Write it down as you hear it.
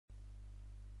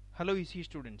Hello EC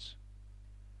students.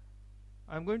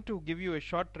 I'm going to give you a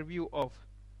short review of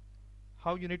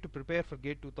how you need to prepare for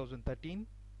GATE 2013.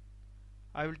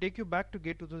 I will take you back to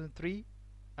GATE 2003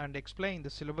 and explain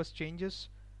the syllabus changes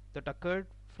that occurred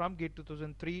from GATE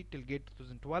 2003 till GATE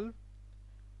 2012.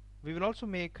 We will also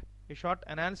make a short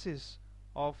analysis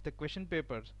of the question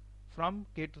papers from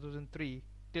GATE 2003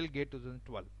 till GATE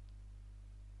 2012.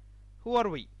 Who are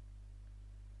we?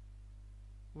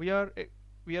 We are a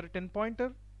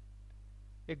 10-pointer,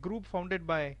 a group founded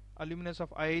by alumnus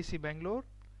of IISc Bangalore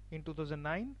in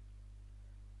 2009.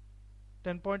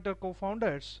 10-pointer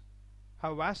co-founders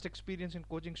have vast experience in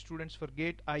coaching students for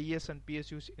GATE, IES and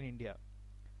PSUs in India.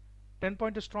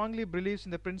 10-pointer strongly believes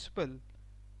in the principle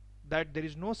that there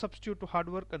is no substitute to hard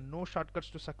work and no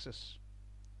shortcuts to success.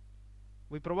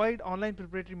 We provide online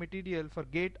preparatory material for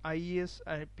GATE, IES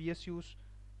and PSUs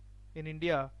in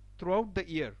India throughout the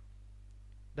year.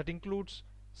 That includes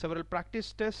several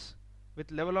practice tests with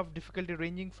level of difficulty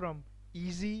ranging from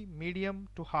easy, medium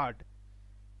to hard,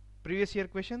 previous year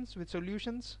questions with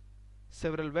solutions,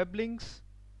 several web links,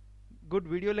 good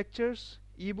video lectures,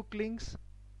 ebook links,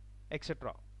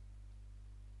 etc.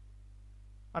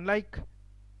 Unlike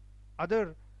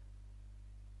other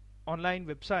online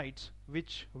websites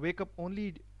which wake up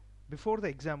only before the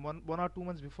exam, one or 2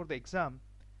 months before the exam,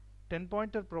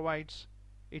 10-pointer provides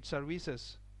its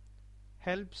services,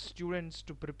 helps students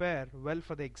to prepare well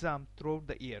for the exam throughout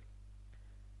the year.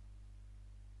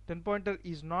 10-pointer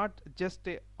is not just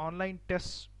an online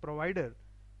test provider,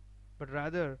 but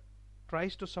rather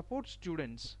tries to support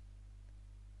students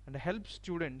and help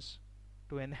students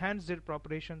to enhance their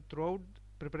preparation throughout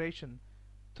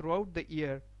the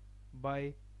year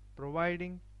by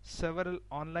providing several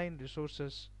online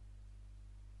resources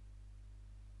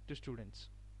to students.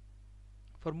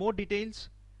 For more details,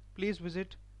 please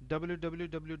visit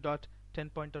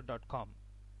www.10pointer.com.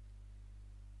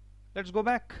 Let's go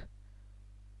back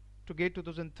to GATE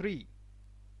 2003.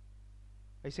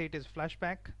 I say it is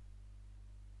flashback.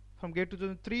 From GATE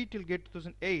 2003 till GATE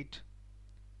 2008,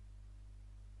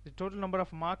 the total number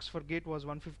of marks for GATE was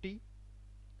 150,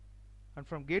 and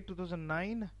from GATE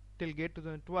 2009 till GATE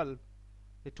 2012,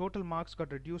 the total marks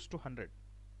got reduced to 100.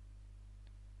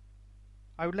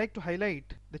 I would like to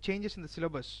highlight the changes in the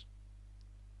syllabus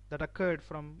that occurred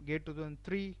from GATE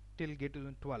 2003 till GATE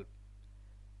 2012.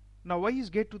 Now, why is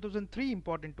GATE 2003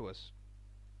 important to us?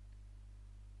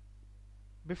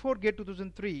 Before GATE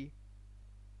 2003,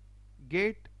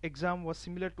 GATE exam was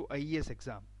similar to IES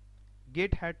exam.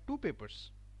 GATE had two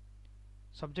papers,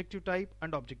 subjective type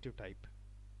and objective type.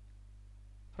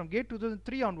 From GATE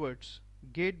 2003 onwards,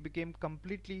 GATE became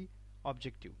completely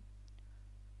objective.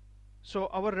 So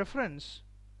our reference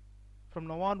from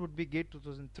now on would be GATE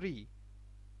 2003,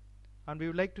 and we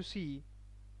would like to see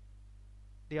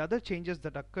the other changes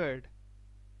that occurred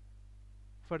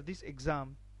for this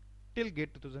exam till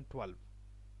GATE 2012.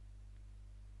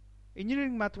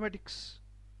 Engineering Mathematics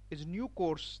is a new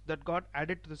course that got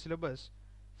added to the syllabus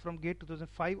from GATE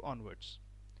 2005 onwards.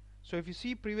 So if you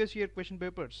see previous year question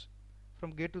papers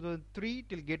from GATE 2003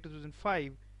 till GATE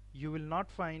 2005, you will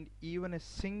not find even a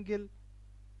single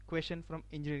question from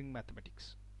Engineering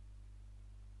Mathematics.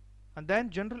 And then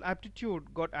General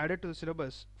Aptitude got added to the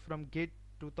syllabus from GATE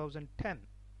 2010.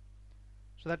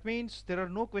 So that means there are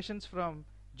no questions from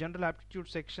General Aptitude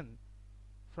section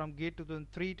from GATE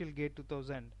 2003 till GATE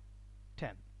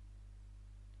 2010.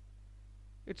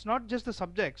 It's not just the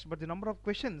subjects, but the number of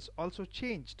questions also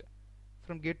changed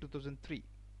from GATE 2003.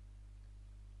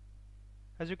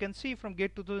 As you can see, from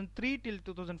GATE 2003 till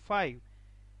 2005,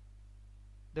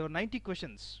 there were 90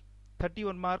 questions,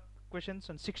 31 mark questions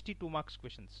and 62 marks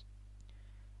questions.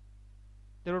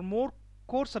 There were more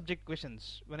core subject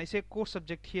questions. When I say core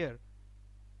subject here,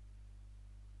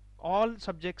 all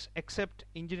subjects except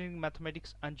Engineering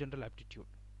Mathematics and General Aptitude.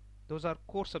 Those are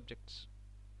core subjects,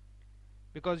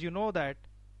 because you know that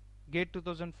in GATE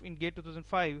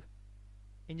 2005,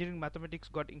 Engineering Mathematics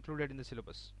got included in the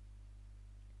syllabus.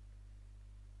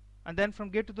 And then from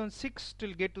GATE 2006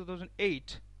 till GATE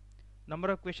 2008,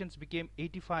 number of questions became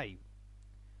 85.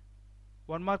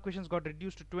 1 mark questions got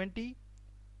reduced to 20.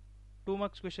 2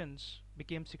 marks questions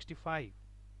became 65.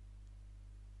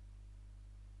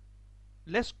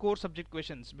 Less core subject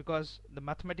questions because the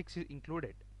mathematics is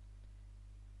included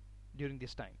during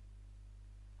this time.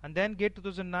 And then GATE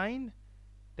 2009,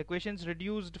 the questions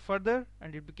reduced further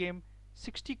and it became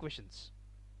 60 questions,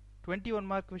 21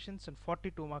 mark questions and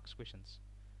 42 marks questions.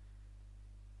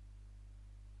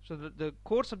 So the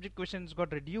core subject questions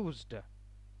got reduced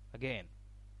again.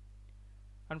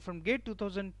 And from GATE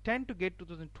 2010 to GATE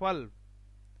 2012,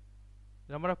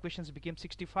 the number of questions became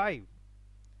 65,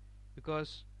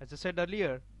 because as I said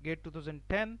earlier, GATE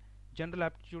 2010 general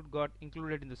aptitude got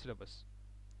included in the syllabus.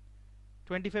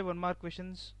 25 1 mark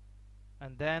questions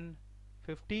and then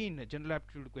 15 general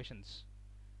aptitude questions.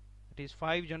 It is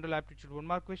 5 general aptitude 1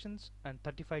 mark questions and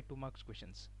 35 2 marks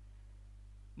questions.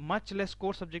 Much less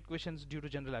core subject questions due to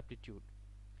general aptitude.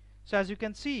 So as you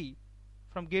can see,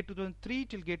 from GATE 2003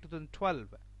 till GATE 2012,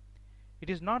 it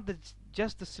is not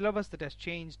just the syllabus that has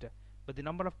changed, but the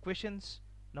number of questions,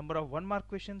 number of 1 mark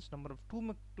questions, number of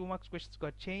 2 marks questions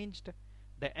got changed.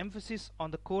 The emphasis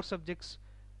on the core subjects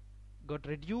got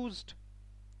reduced,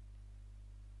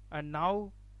 and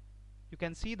now you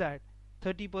can see that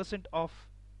 30% of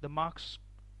the marks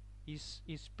is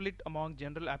split among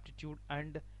general aptitude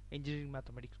and engineering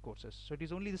mathematics courses. So it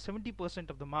is only the 70%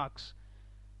 of the marks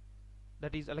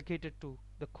that is allocated to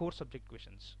the core subject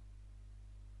questions.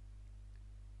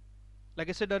 Like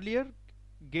I said earlier,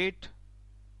 GATE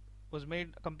was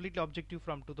made completely objective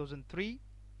from 2003.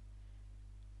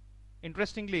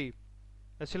 Interestingly,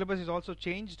 the syllabus is also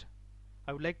changed.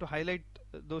 I would like to highlight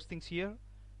those things here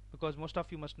because most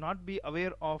of you must not be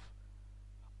aware of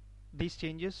these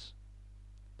changes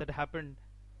that happened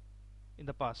in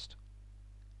the past.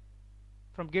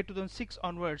 From GATE 2006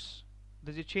 onwards,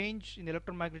 there is a change in the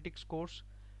electromagnetics course.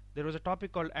 There was a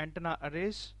topic called antenna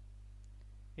arrays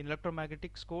in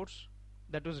electromagnetics course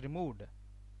that was removed.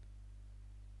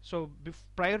 So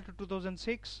prior to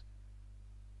 2006,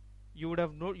 you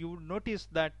would notice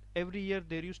that every year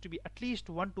there used to be at least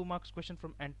 1 2 marks question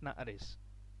from antenna arrays,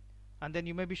 and then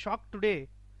you may be shocked today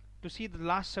to see the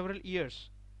last several years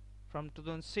from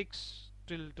 2006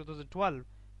 till 2012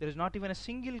 there is not even a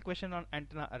single question on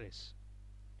antenna arrays.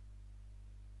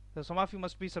 So some of you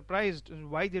must be surprised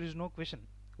why there is no question.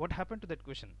 What happened to that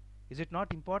question? Is it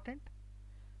not important?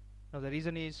 No, the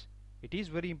reason is it is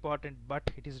very important, but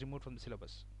it is removed from the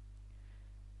syllabus.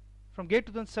 From GATE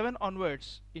 2007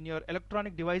 onwards, in your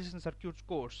electronic devices and circuits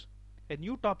course, a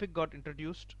new topic got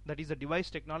introduced, that is the device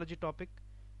technology topic,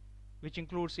 which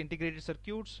includes integrated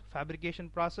circuits, fabrication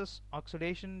process,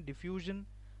 oxidation, diffusion,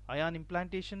 ion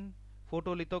implantation,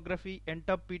 photolithography,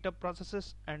 N-tub, P-tub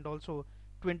processes, and also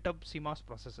twin-tub CMOS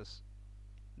processes.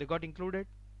 They got included.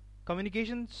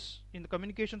 Communications, in the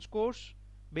communications course,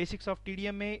 basics of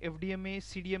TDMA, FDMA,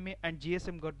 CDMA, and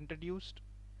GSM got introduced.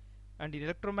 And in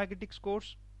electromagnetics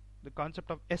course, the concept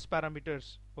of S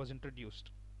parameters was introduced,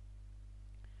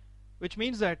 which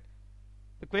means that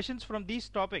the questions from these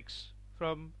topics,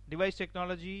 from device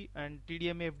technology and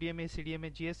TDMA, FDMA,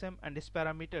 CDMA, GSM, and S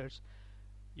parameters,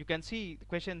 you can see the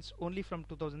questions only from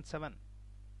 2007,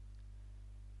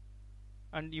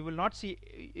 and you will not see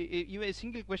even a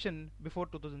single question before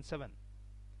 2007.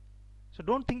 So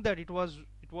don't think that it was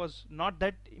not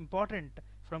that important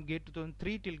from GATE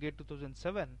 2003 till GATE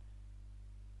 2007,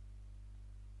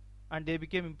 and they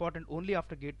became important only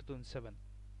after GATE 2007.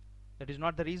 That is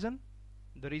not the reason.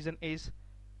 The reason is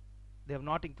they have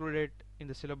not included in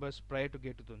the syllabus prior to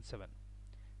GATE 2007.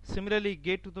 Similarly,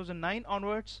 GATE 2009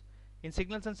 onwards, in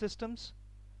signals and systems,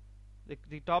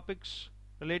 the topics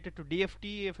related to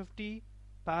DFT, FFT,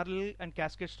 parallel and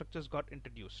cascade structures got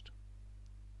introduced.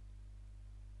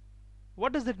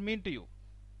 What does that mean to you?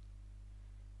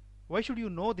 Why should you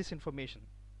know this information?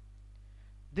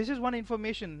 This is one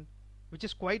information which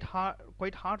is quite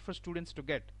hard for students to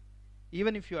get,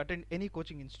 even if you attend any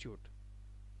coaching institute.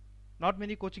 Not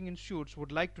many coaching institutes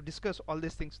would like to discuss all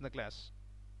these things in the class.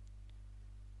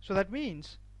 So that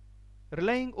means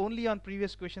relying only on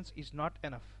previous questions is not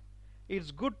enough.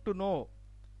 It's good to know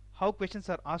how questions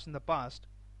are asked in the past,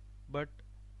 but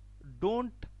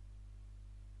don't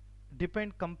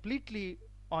depend completely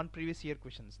on previous year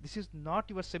questions. This is not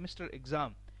your semester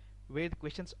exam where the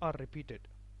questions are repeated.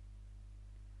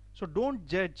 So don't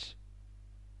judge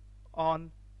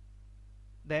on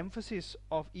the emphasis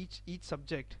of each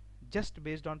subject just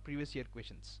based on previous year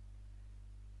questions.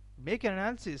 Make an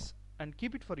analysis and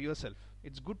keep it for yourself.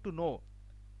 It's good to know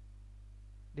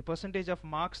the percentage of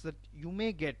marks that you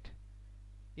may get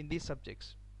in these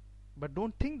subjects, but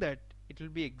don't think that it will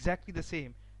be exactly the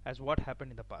same as what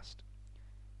happened in the past.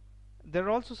 There are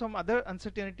also some other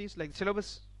uncertainties, like the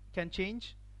syllabus can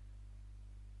change.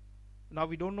 Now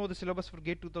we don't know the syllabus for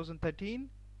GATE 2013.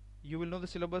 You will know the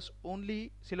syllabus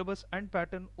and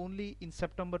pattern only in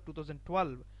September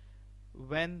 2012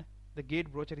 when the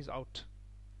GATE brochure is out.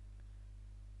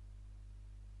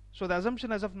 So the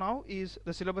assumption as of now is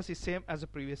the syllabus is same as the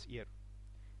previous year.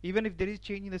 Even if there is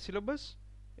change in the syllabus,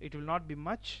 it will not be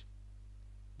much.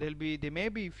 There may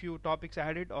be few topics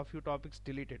added or few topics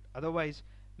deleted. Otherwise,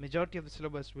 majority of the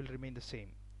syllabus will remain the same.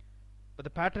 But the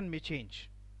pattern may change.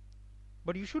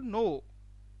 But you should know,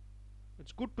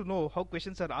 it's good to know how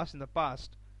questions are asked in the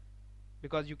past,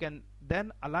 because you can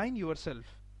then align yourself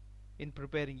in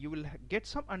preparing. You will get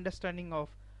some understanding of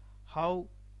how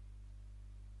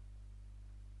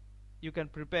you can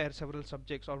prepare several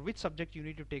subjects, or which subject you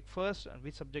need to take first and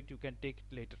which subject you can take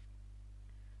later.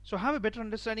 So have a better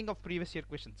understanding of previous year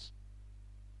questions.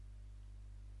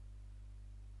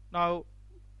 Now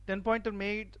 10 pointer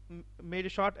made a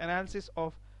short analysis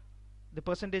of the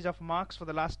percentage of marks for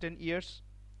the last 10 years,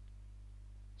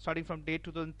 starting from date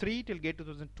 2003 till date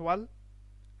 2012.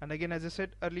 And again, as I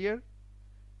said earlier,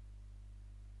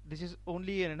 this is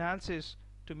only an analysis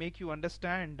to make you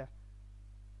understand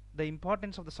the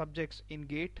importance of the subjects in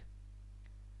GATE,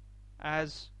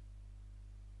 as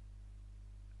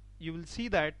you will see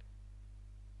that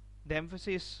the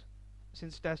emphasis,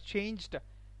 since it has changed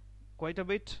quite a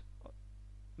bit,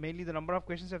 mainly the number of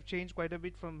questions have changed quite a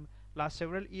bit from last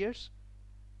several years,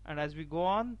 and as we go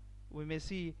on we may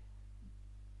see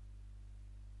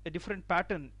a different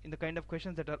pattern in the kind of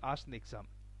questions that are asked in the exam.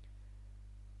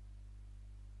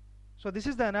 So this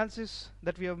is the analysis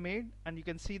that we have made, and you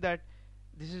can see that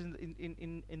this is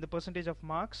in the percentage of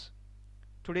marks.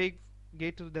 Today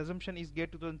GATE, the assumption is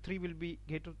GATE 2003 will be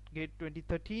GATE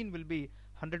 2013 will be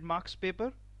 100 marks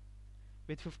paper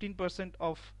with 15%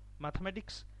 of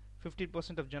mathematics,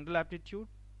 15% of general aptitude.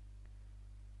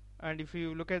 And if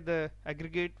you look at the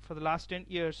aggregate for the last 10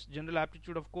 years, general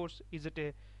aptitude of course is at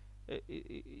a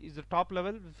is the top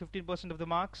level with 15% of the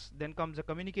marks. Then comes the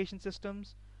communication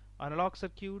systems, analog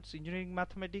circuits, engineering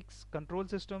mathematics, control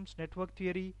systems, network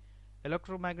theory,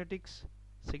 electromagnetics,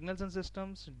 signals and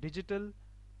systems, digital,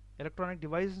 electronic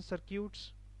devices and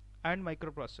circuits, and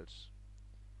microprocessors.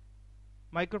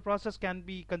 Microprocessors can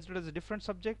be considered as a different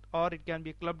subject, or it can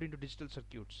be clubbed into digital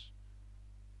circuits.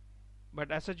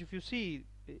 But as such, if you see,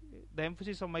 the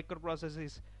emphasis on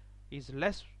microprocessors is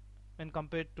less when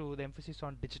compared to the emphasis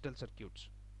on digital circuits.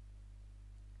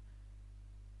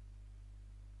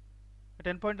 A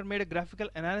 10 pointer made a graphical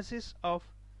analysis of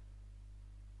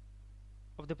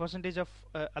the percentage of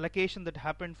allocation that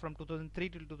happened from 2003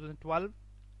 till 2012.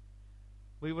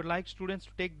 We would like students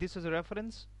to take this as a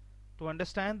reference to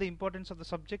understand the importance of the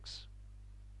subjects,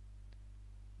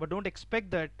 but don't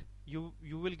expect that you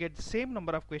will get the same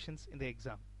number of questions in the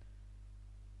exam.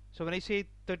 So when I say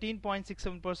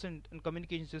 13.67% in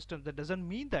communication systems, that doesn't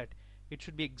mean that it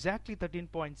should be exactly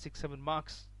 13.67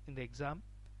 marks in the exam.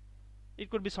 It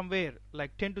could be somewhere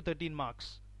like 10 to 13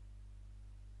 marks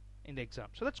in the exam.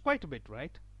 So that's quite a bit,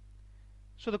 right?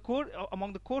 So the core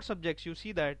among the core subjects, you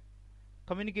see that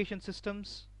communication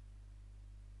systems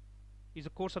is a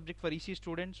core subject for EC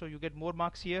students, so you get more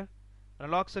marks here.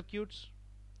 Analog circuits,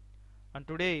 and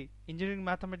today engineering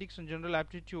mathematics and general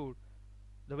aptitude,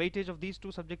 the weightage of these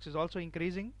two subjects is also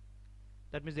increasing.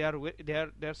 That means they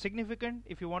are significant.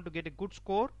 If you want to get a good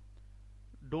score,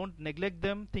 don't neglect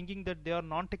them thinking that they are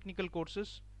non-technical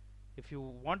courses. If you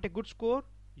want a good score,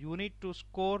 you need to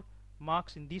score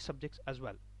marks in these subjects as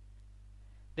well.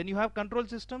 Then you have control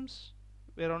systems,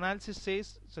 where analysis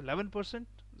says it's 11%.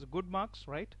 It's a good marks,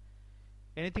 right?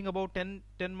 Anything about 10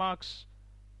 marks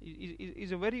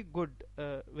is a very good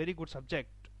subject,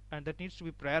 and that needs to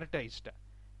be prioritized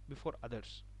before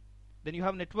others. Then you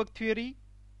have network theory,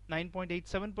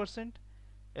 9.87%,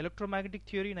 electromagnetic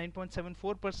theory,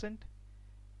 9.74%.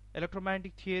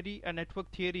 Electromagnetic theory and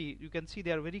network theory, you can see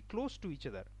they are very close to each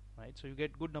other, right? So you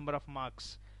get good number of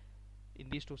marks in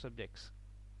these two subjects.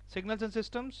 Signals and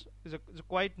systems is a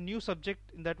quite new subject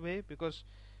in that way, because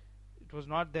it was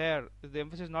not there. The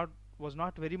emphasis was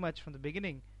not very much from the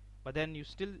beginning, but then you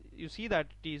see that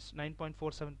it is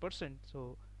 9.47%,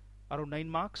 so around 9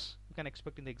 marks you can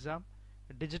expect in the exam.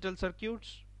 Digital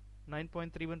circuits,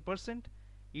 9.31%,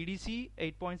 EDC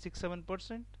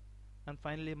 8.67%, and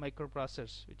finally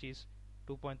microprocessors, which is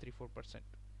 2.34%.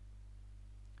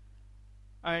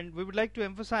 And we would like to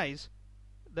emphasize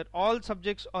that all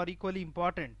subjects are equally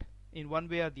important in one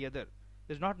way or the other.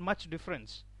 There's not much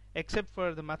difference, except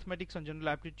for the mathematics and general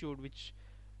aptitude, which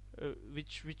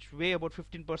weigh about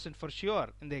 15% for sure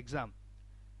in the exam.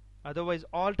 Otherwise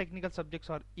all technical subjects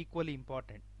are equally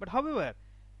important. But however,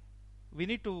 we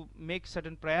need to make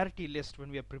certain priority list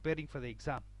when we are preparing for the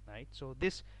exam, right? So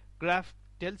this graph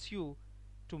tells you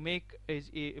to make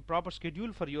a proper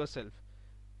schedule for yourself,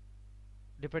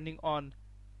 depending on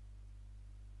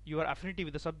your affinity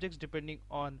with the subjects, depending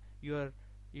on your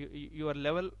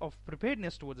level of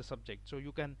preparedness towards the subject. So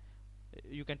you can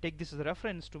take this as a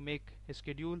reference to make a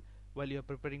schedule while you are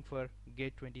preparing for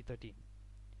GATE 2013.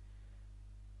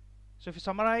 So if you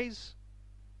summarize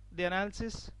the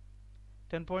analysis,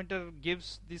 10 pointer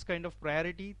gives this kind of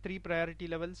priority, 3 priority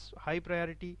levels: high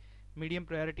priority, medium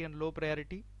priority, and low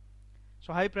priority.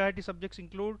 So high priority subjects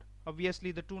include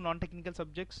obviously the two non-technical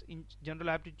subjects in general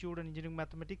aptitude and engineering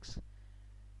mathematics.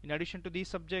 In addition to these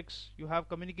subjects, you have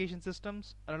communication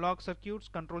systems, analog circuits,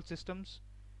 control systems.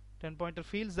 10 pointer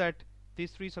feels that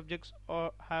these three subjects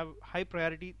have high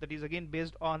priority, that is again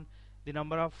based on the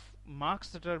number of marks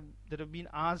that have been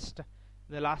asked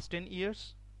in the last 10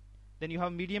 years. Then you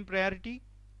have medium priority,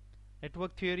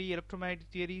 network theory, electromagnetic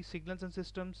theory, signals and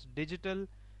systems, digital,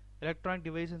 electronic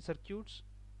device and circuits,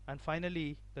 and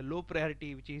finally the low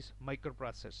priority, which is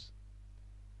microprocessors.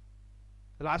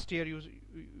 Last year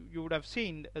you would have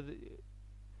seen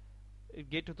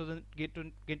GATE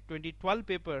 2012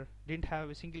 paper didn't have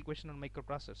a single question on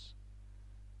microprocessors.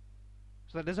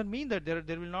 So that doesn't mean that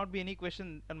there will not be any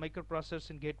question on microprocessors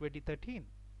in GATE 2013,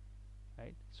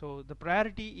 right? So the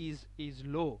priority is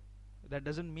low. That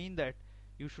doesn't mean that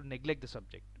you should neglect the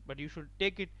subject, but you should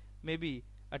take it maybe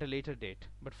at a later date.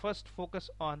 But first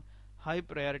focus on high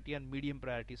priority and medium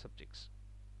priority subjects.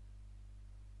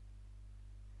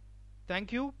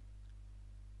 Thank you.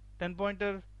 10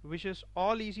 pointer wishes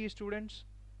all ECE students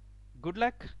good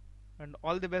luck and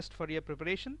all the best for your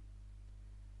preparation.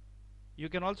 You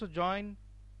can also join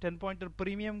 10 pointer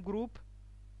premium group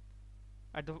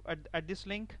at this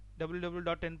link,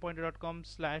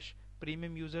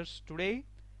 www.10pointer.com/premium users today,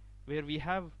 where we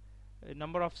have a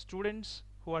number of students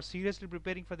who are seriously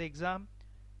preparing for the exam.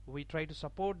 We try to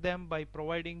support them by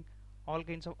providing all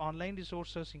kinds of online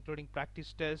resources, including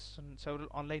practice tests and several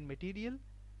online material.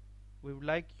 We would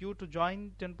like you to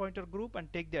join 10 pointer group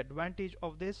and take the advantage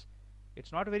of this.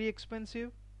 It's not very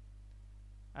expensive.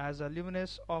 As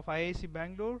alumnus of IISc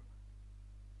Bangalore,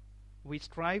 we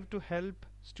strive to help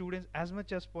students as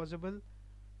much as possible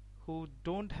who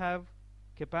don't have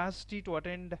capacity to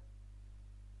attend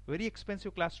very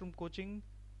expensive classroom coaching,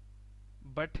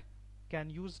 but can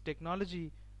use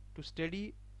technology to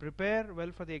study, prepare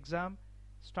well for the exam,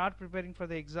 start preparing for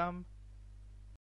the exam